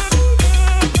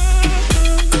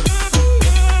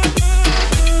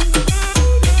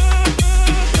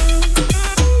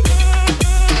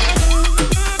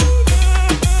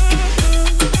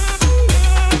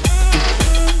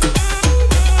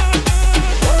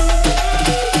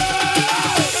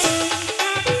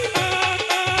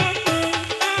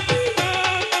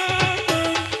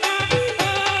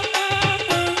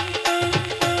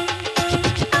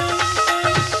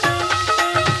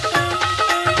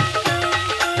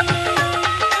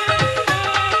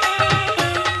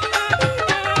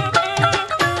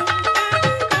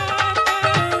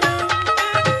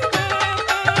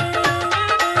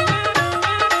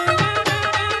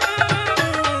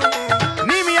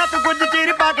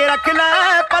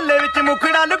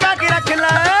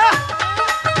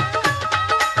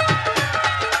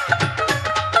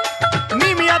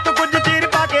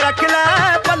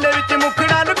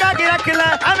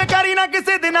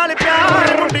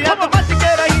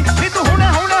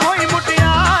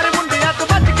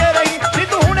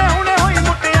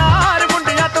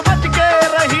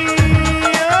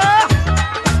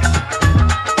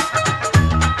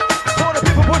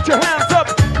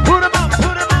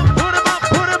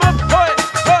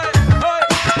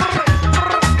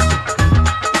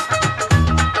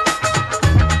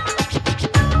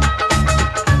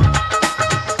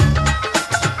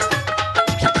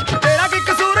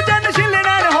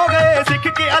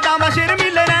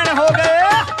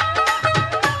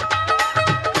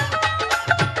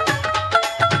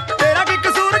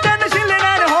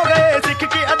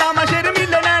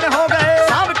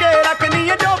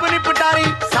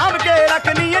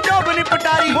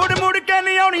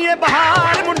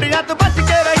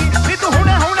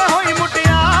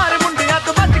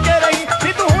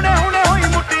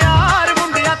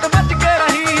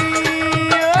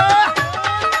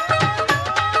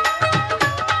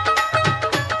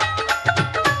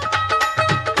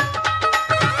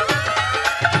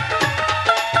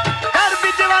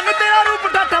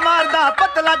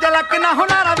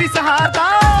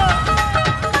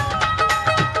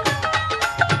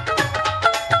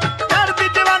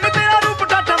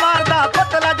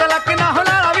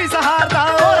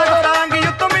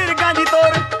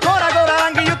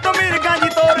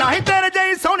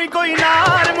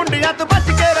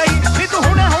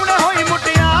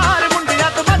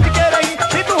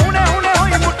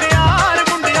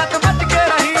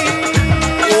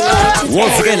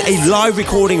 Once again, a live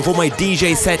recording for my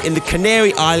DJ set in the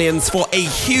Canary Islands for a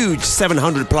huge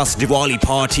 700 plus Diwali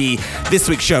party. This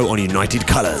week's show on United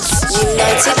Colors.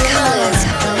 United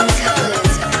Colors.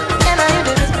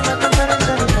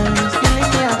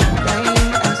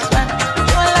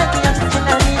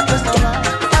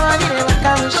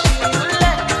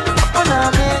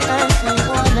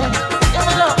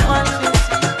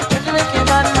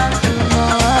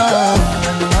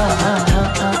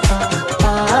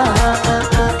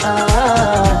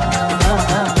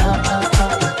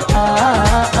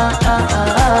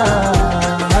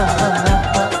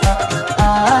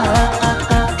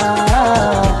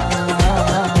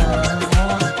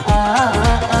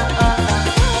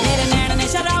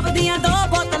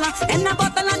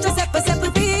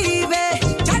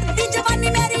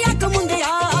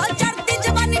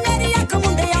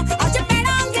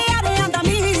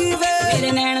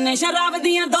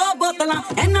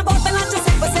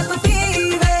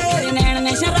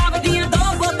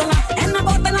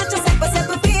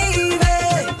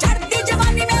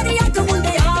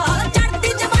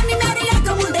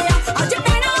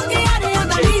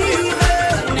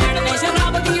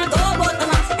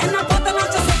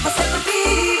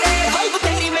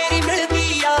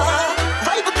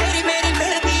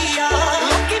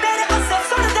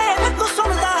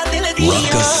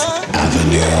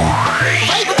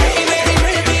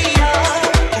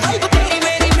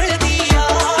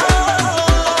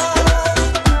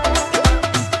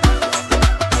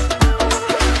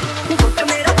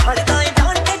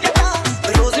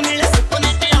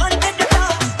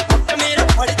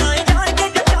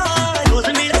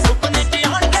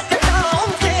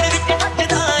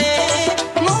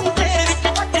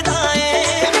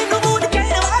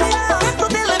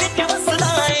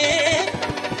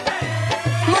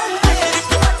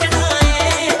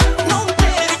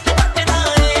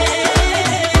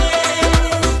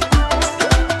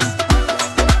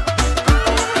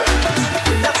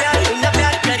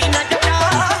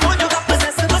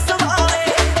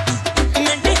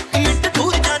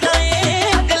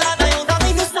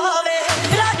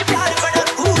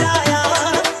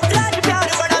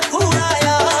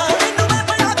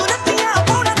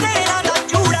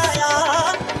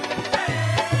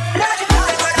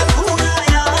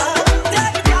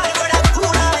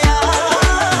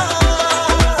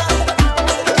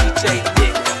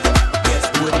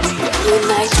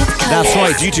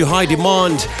 right, due to high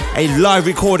demand, a live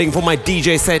recording for my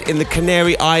DJ set in the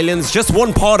Canary Islands. Just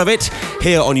one part of it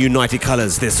here on United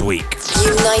Colors this week.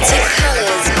 United Colors.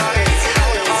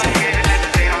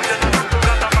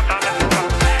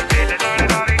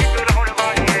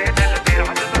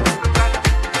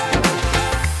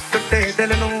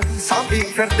 दिल नू सांभी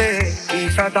फिरदे की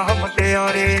फायदा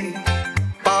मुटियारे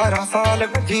 12 साल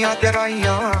बजियां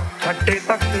जराइयां छट्टे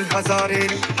तक हजारे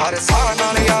हर साल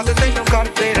नाल याद तैनू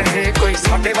करते रहे कोई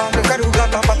साडे वांग करूगा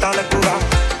तां पता लगूगा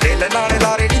दिल नाल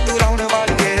लारे नी तू लाउण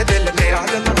वाली है दिल मेरा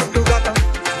जदों टूटूगा तां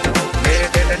मेरे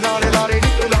दिल नाल लारे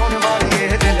नी तू लाउण वाली है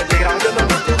दिल तेरा जदों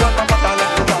टूटूगा तां पता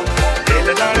लगूगा दिल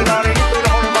नाल लारे नी तू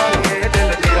लाउण वाली है दिल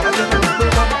तेरा जदों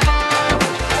टूटूगा.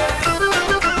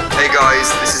 Hey guys,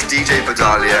 this is DJ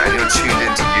Vidalia and you're tuned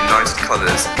into United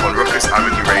Colors on Ruckus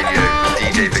Avenue Radio with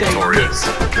DJ Victorious.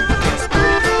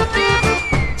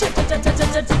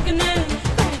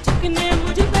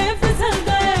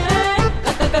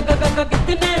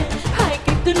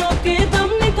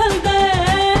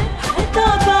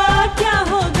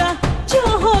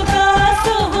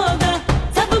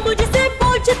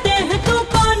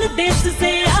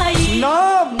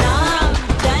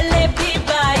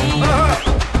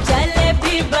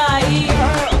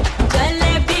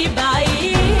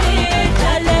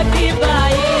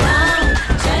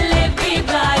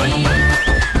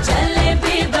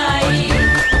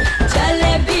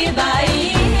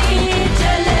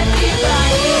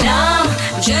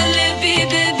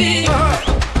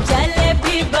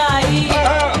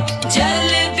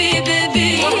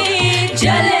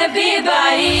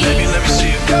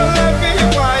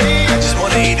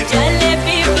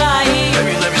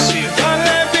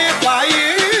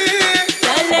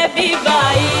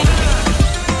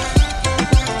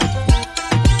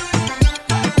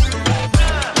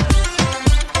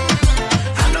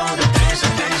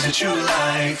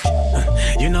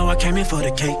 For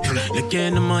the cake,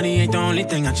 looking the money ain't the only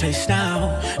thing I chase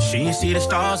now. She ain't see the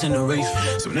stars in the race.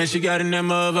 Soon as she got in that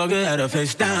motherfucker, had her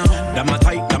face down. Got my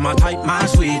type, my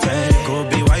sweetie. Could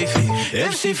be wifey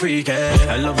if she freaky.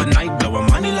 I love a night, blowin'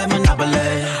 money like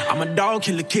Monopoly. I'm a dog,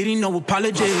 kill a kitty, no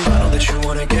apology. I know that you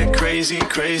wanna get crazy,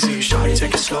 crazy. Shawty,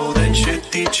 take it slow, then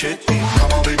chitty, chitty.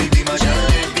 Come on, baby, be my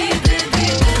jalebi, baby.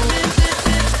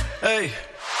 Hey,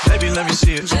 baby, let me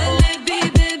see it. Jalebi,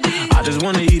 baby. I just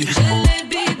wanna eat it.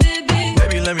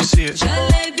 Let me see it.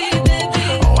 Jalebi, baby.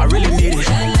 Oh, I really need it.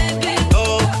 Jalebi.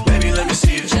 Oh, baby, let me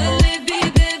see it. Jalebi,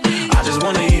 baby. I just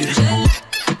wanna eat it.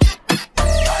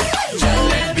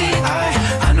 Jalebi,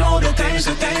 I know the things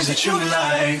that you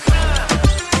like.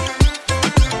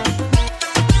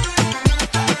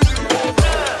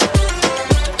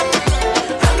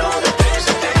 I know the things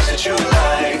that you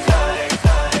like.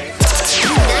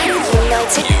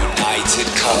 United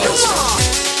Colors.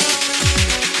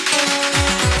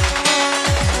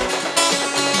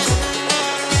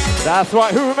 That's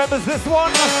right, who remembers this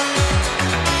one?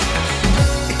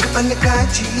 एक पल का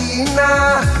जीना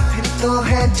फिर तो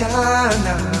है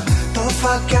जाना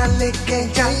तोहफा क्या लेके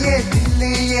जाइए दिल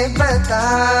ये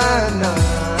बताना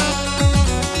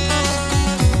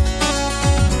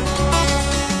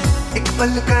एक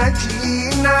पल का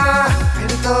जीना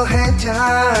फिर तो है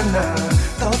जाना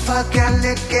तोहफा क्या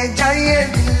लेके जाइए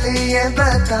दिल ये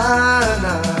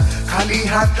बताना खाली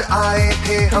हाथ आए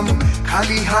थे हम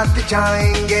खाली हाथ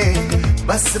जाएंगे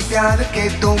बस प्यार के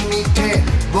दो मीठे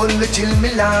बोल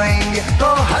झिलमिलाएंगे तो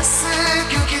हंस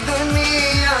क्योंकि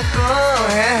दुनिया को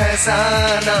है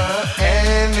हंसाना है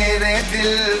मेरे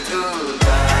दिल तू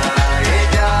गाए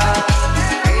जा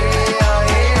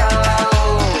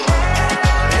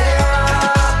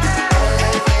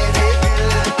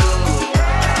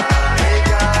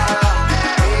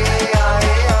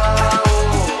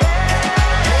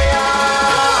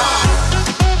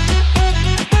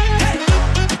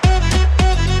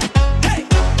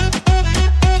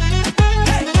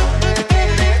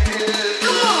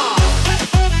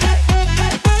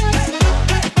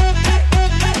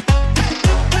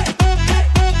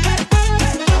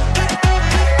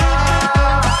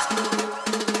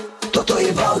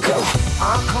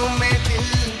आँखों में दिल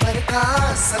भर का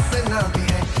सपना भी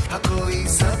है कोई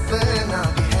सपना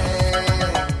भी है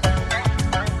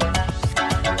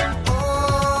ओ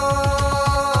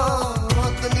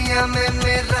दुनिया में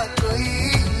मेरा कोई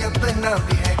अपना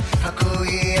भी है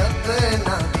कोई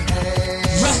अपना भी है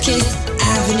Ruckus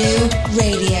Avenue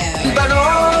Radio.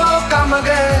 बड़ों का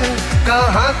मगर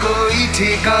कहाँ कोई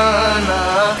ठिकाना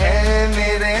है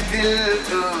मेरे दिल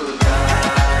तू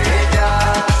गाए जा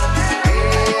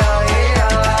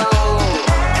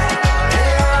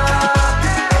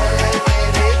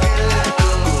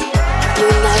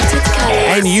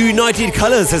A And United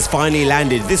Colors has finally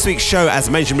landed. This week's show, as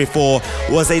mentioned before,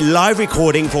 was a live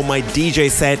recording for my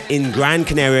DJ set in Gran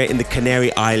Canaria in the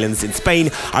Canary Islands in Spain.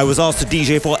 I was asked to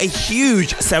DJ for a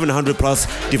huge 700 plus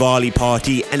Diwali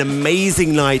party, an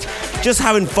amazing night, just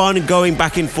having fun going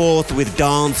back and forth with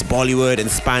dance, Bollywood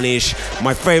and Spanish,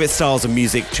 my favorite styles of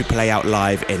music to play out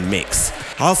live and mix.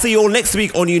 I'll see you all next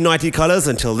week on United Colors.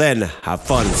 Until then, have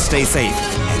fun, stay safe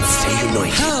and stay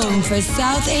united. Home for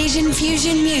South Asian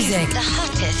fusion music. The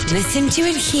hottest. Listen to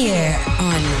it here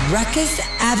on Ruckus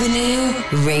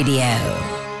Avenue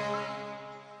Radio.